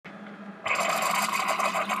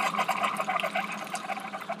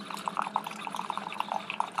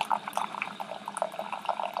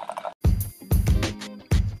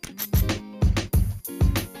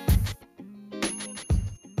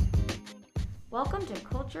Welcome to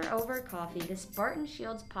Culture Over Coffee, the Spartan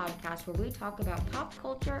Shields podcast where we talk about pop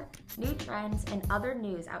culture, new trends, and other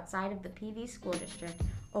news outside of the PV school district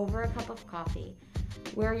over a cup of coffee.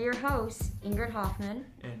 We're your hosts, Ingrid Hofmann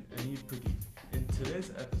and Pradeep. In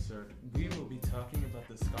today's episode, we will be talking about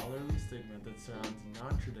the scholarly stigma that surrounds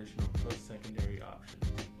non-traditional post-secondary options.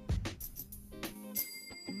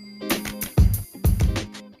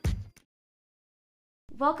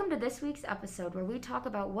 Welcome to this week's episode where we talk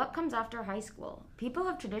about what comes after high school. People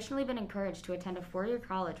have traditionally been encouraged to attend a four-year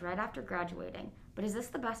college right after graduating, but is this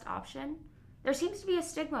the best option? There seems to be a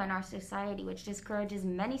stigma in our society which discourages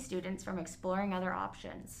many students from exploring other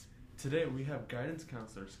options. Today we have guidance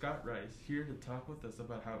counselor Scott Rice here to talk with us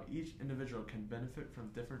about how each individual can benefit from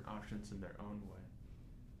different options in their own way.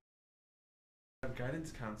 We have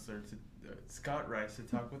guidance counselor Scott Rice to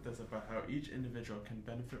talk with us about how each individual can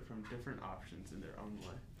benefit from different options in their own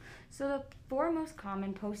way. So the four most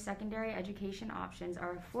common post-secondary education options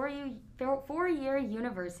are a four-year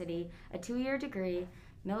university, a two-year degree,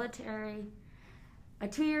 the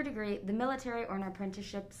military, or an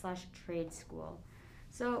apprenticeship/trade school.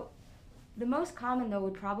 So the most common, though,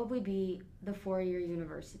 would probably be the four-year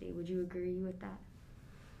university. Would you agree with that?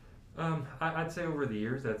 I'd say over the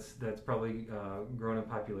years that's probably grown in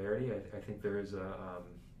popularity. I think there has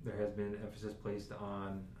been emphasis placed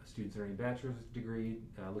on students earning a bachelor's degree,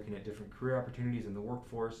 looking at different career opportunities in the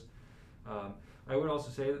workforce. I would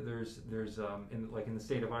also say that there's in the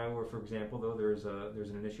state of Iowa, for example, though there's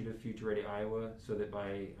an initiative, Future Ready Iowa, so that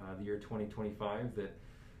by the year 2025 that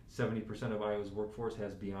 70% of Iowa's workforce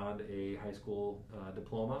has beyond a high school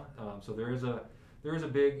diploma. So there is a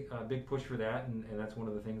big push for that, and that's one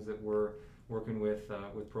of the things that we're working with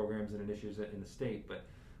programs and initiatives in the state. But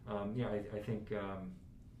I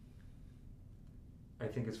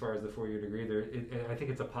think as far as the four-year degree, I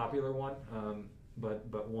think it's a popular one,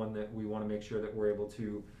 but one that we want to make sure that we're able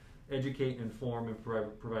to educate, inform, and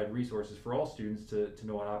provide resources for all students to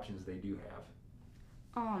know what options they do have.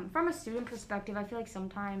 From a student perspective, I feel like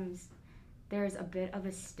sometimes there's a bit of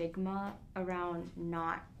a stigma around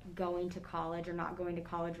not going to college or not going to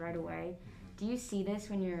college right away. Do you see this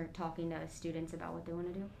when you're talking to students about what they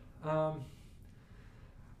want to do?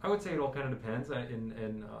 I would say it all kind of depends. I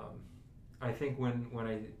think when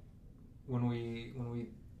we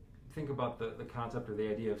think about the concept or the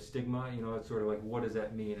idea of stigma, it's sort of like, what does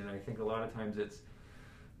that mean? And I think a lot of times it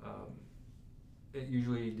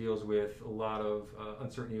usually deals with a lot of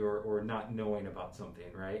uncertainty or not knowing about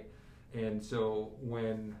something, right? And so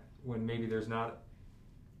when maybe there's not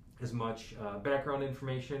as much background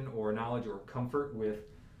information or knowledge or comfort with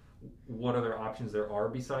what other options there are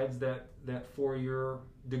besides that four-year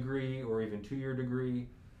degree or even two-year degree,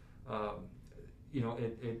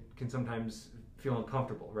 it can sometimes feel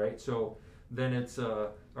uncomfortable, right? So then it's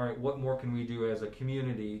all right, what more can we do as a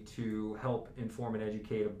community to help inform and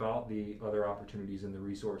educate about the other opportunities and the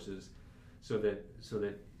resources so that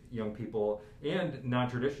young people and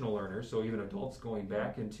non-traditional learners, so even adults going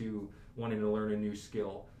back into wanting to learn a new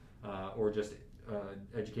skill or just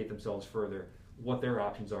educate themselves further, what their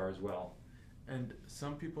options are as well. And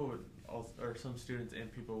some students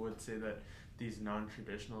and people would say that these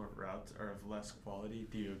non-traditional routes are of less quality.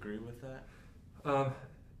 Do you agree with that?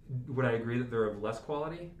 Would I agree that they're of less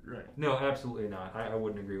quality? Right. No, absolutely not. I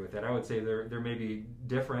wouldn't agree with that. I would say they're maybe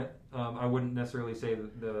different. I wouldn't necessarily say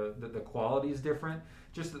that the quality is different.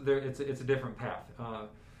 Just that it's a different path.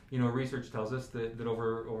 Research tells us that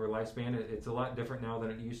over lifespan it's a lot different now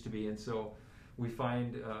than it used to be, and so we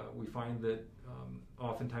find that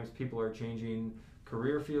oftentimes people are changing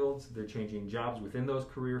career fields. They're changing jobs within those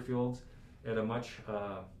career fields at a much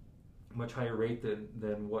higher rate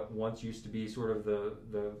than what once used to be sort of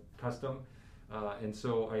the custom, and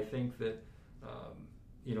so I think that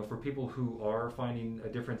for people who are finding a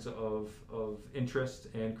difference of interest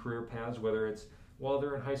and career paths, whether it's while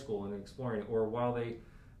they're in high school and exploring it, or while they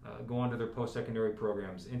go on to their post-secondary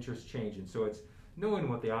programs, interests change, and so it's knowing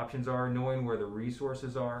what the options are, knowing where the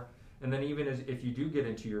resources are, and then even if you do get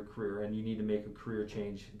into your career and you need to make a career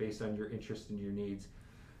change based on your interests and your needs,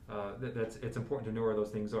 it's important to know where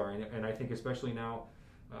those things are, and I think especially now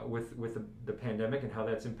with the pandemic and how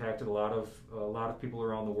that's impacted a lot of people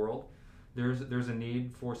around the world, there's a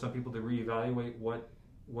need for some people to reevaluate what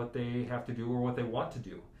they have to do or what they want to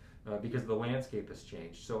do because the landscape has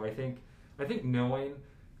changed. So I think knowing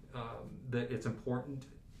that it's important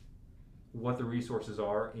what the resources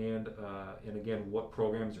are and again what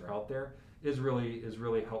programs are out there is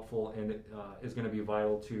really helpful, and it is going to be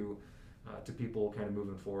vital to people kind of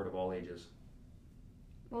moving forward of all ages.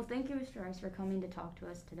 Well, thank you, Mr. Rice, for coming to talk to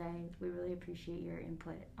us today. We really appreciate your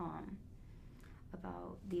input.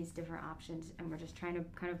 about these different options, and we're just trying to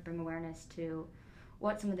kind of bring awareness to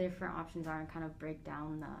what some of the different options are and kind of break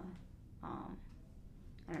down the,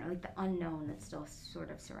 I don't know, like the unknown that still sort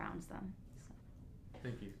of surrounds them. So.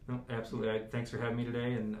 Thank you. No, absolutely. Thanks for having me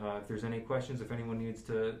today. And if there's any questions, if anyone needs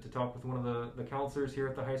to talk with one of the counselors here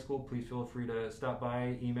at the high school, please feel free to stop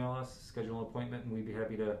by, email us, schedule an appointment, and we'd be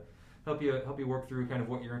happy to help you work through kind of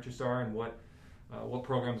what your interests are and what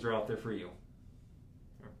programs are out there for you.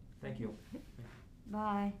 Thank you.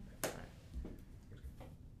 Bye.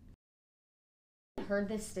 Heard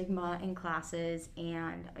this stigma in classes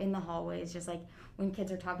and in the hallways, just like when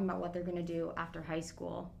kids are talking about what they're going to do after high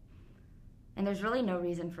school, and there's really no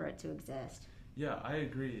reason for it to exist. Yeah, I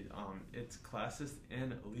agree. It's classist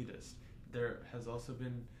and elitist. There has also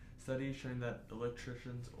been studies showing that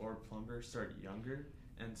electricians or plumbers start younger,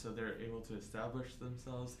 and so they're able to establish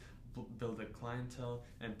themselves, build a clientele,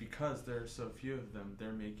 and because there are so few of them,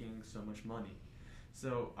 they're making so much money.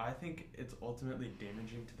 So I think it's ultimately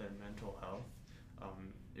damaging to their mental health.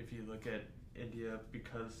 If you look at India,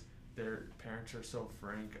 because their parents are so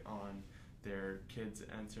frank on their kids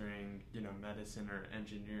entering, medicine or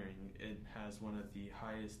engineering, it has one of the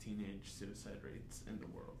highest teenage suicide rates in the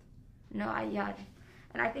world.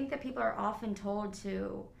 And I think that people are often told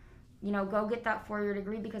to, go get that 4-year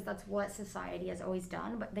degree because that's what society has always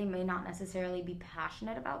done, but they may not necessarily be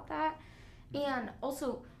passionate about that. And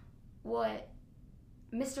also, what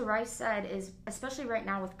Mr. Rice said is, especially right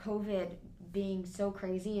now with COVID being so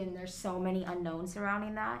crazy and there's so many unknowns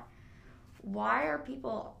surrounding that, why are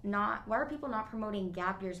people not promoting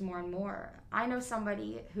gap years more and more? I know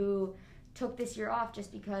somebody who took this year off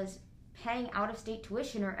just because paying out-of-state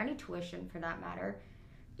tuition, or any tuition for that matter,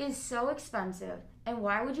 is so expensive. And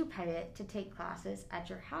why would you pay it to take classes at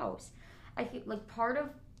your house? I feel like part of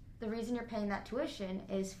the reason you're paying that tuition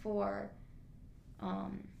is for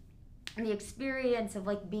the experience of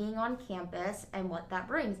like being on campus and what that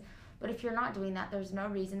brings. But if you're not doing that, there's no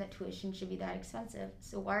reason that tuition should be that expensive.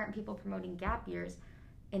 So why aren't people promoting gap years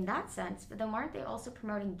in that sense? But then why aren't they also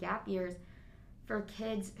promoting gap years for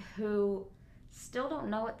kids who still don't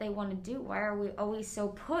know what they want to do? Why are we always so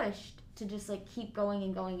pushed to just like keep going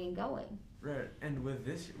and going and going? Right, and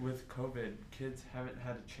with COVID, kids haven't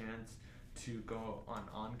had a chance to go on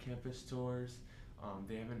on-campus tours.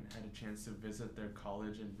 They haven't had a chance to visit their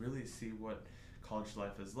college and really see what college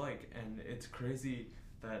life is like. And it's crazy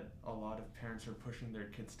that a lot of parents are pushing their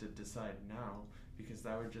kids to decide now, because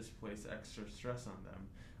that would just place extra stress on them.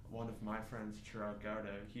 One of my friends, Chirag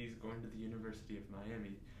Gowda, he's going to the University of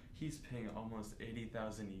Miami. He's paying almost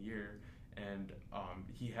 $80,000 a year, and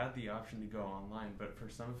he had the option to go online, but for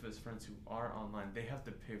some of his friends who are online, they have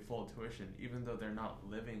to pay full tuition, even though they're not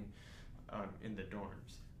living in the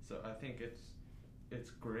dorms. So I think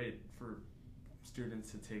it's great for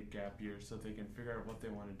students to take gap years so they can figure out what they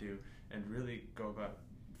want to do and really go about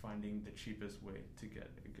finding the cheapest way to get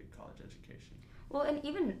a good college education. Well, and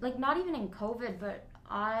even like not even in COVID, but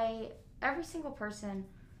every single person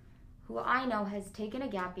who I know has taken a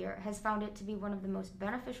gap year has found it to be one of the most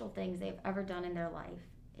beneficial things they've ever done in their life.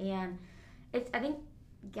 And I think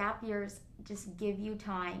gap years just give you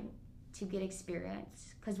time to get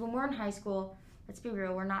experience, because when we're in high school, let's be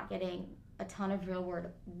real, we're not getting a ton of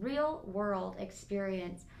real world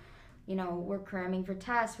experience. We're cramming for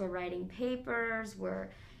tests, we're writing papers, we're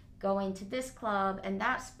going to this club and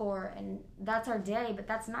that sport, and that's our day, but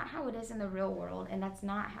that's not how it is in the real world. And that's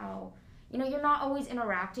not how, you're not always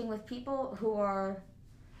interacting with people who are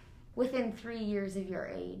within 3 years of your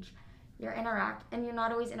age. You're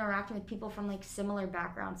not always interacting with people from like similar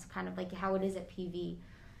backgrounds, kind of like how it is at PV.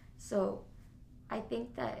 So I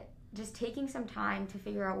think that just taking some time to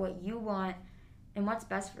figure out what you want and what's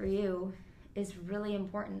best for you is really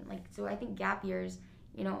important. So I think gap years,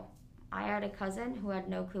 I had a cousin who had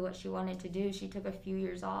no clue what she wanted to do. She took a few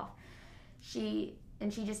years off. She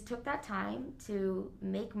just took that time to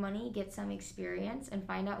make money, get some experience, and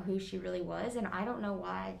find out who she really was. And I don't know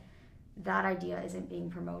why that idea isn't being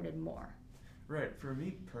promoted more. Right. For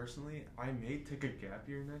me personally, I may take a gap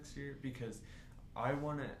year next year because I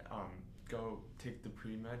want to go take the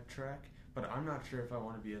pre-med track, but I'm not sure if I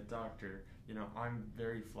want to be a doctor. I'm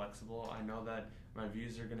very flexible. I know that my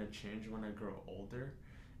views are going to change when I grow older,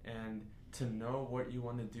 and to know what you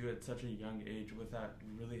want to do at such a young age without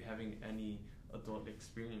really having any adult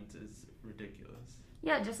experience is ridiculous.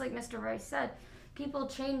 Yeah, just like Mr. Rice said, people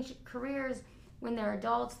change careers when they're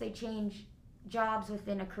adults. They change jobs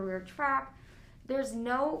within a career track. There's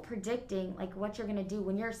no predicting what you're going to do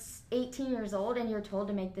when you're 18 years old and you're told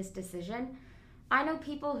to make this decision. I know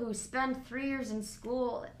people who spend 3 years in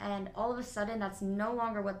school and all of a sudden that's no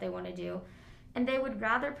longer what they want to do. And they would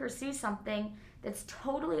rather pursue something that's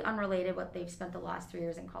totally unrelated what they've spent the last 3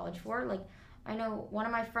 years in college for. Like, I know one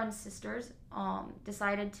of my friend's sisters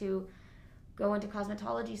decided to go into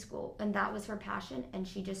cosmetology school, and that was her passion, and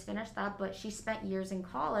she just finished that, but she spent years in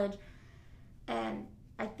college. And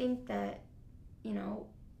I think that, you know,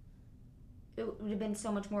 it would have been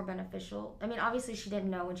so much more beneficial. I mean, obviously she didn't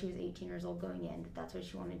know when she was 18 years old going in that that's what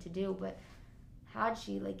she wanted to do, but had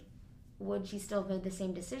she, like, would she still have made the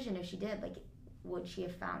same decision if she did? Like, would she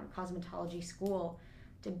have found cosmetology school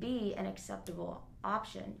to be an acceptable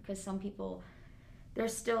option? Because some people,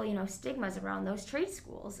 there's still, you know, stigmas around those trade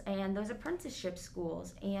schools and those apprenticeship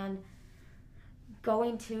schools and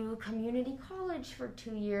going to community college for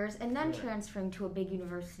 2 years and then transferring to a big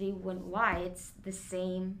university. Why? It's the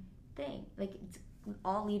same thing. Like, it's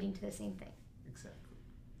all leading to the same thing. Exactly.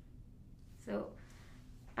 So,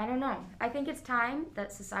 I don't know. I think it's time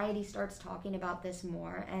that society starts talking about this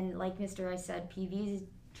more. And like Mr. Rice said, PV is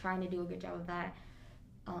trying to do a good job of that,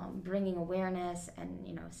 bringing awareness and,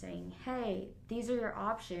 you know, saying, hey, these are your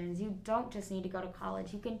options. You don't just need to go to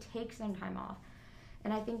college. You can take some time off.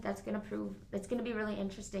 And I think that's going to be really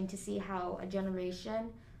interesting to see how a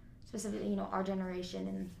generation, specifically, you know, our generation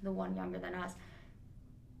and the one younger than us,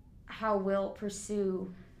 how we'll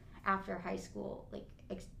pursue after high school, like,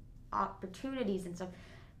 opportunities and stuff.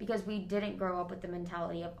 Because we didn't grow up with the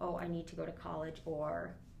mentality of, oh, I need to go to college,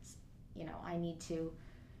 or, you know, I need to,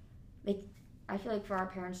 like, I feel like for our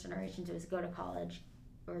parents' generations, it was go to college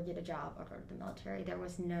or get a job or go to the military. There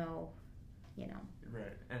was no, you know.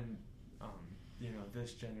 Right. And, you know,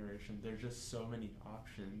 this generation, there's just so many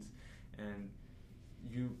options, and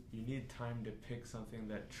you need time to pick something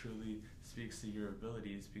that truly speaks to your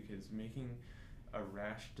abilities, because making a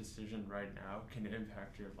rash decision right now can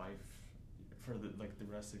impact your life for the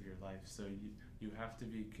rest of your life. So you have to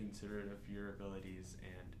be considerate of your abilities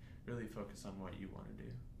and really focus on what you want to do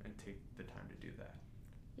and take the time to do that.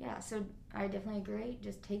 Yeah, so I definitely agree.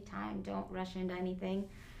 Just take time. Don't rush into anything,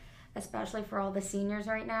 especially for all the seniors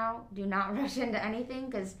right now. Do not rush into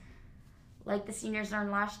anything, because like the seniors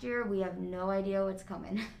learned last year, we have no idea what's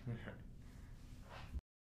coming.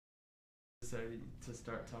 So to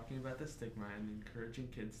start talking about the stigma and encouraging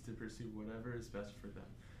kids to pursue whatever is best for them,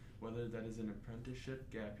 whether that is an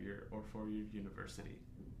apprenticeship, gap year, or four-year university.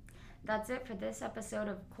 That's it for this episode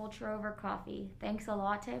of Culture Over Coffee. Thanks a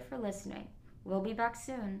lot for listening. We'll be back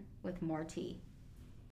soon with more tea.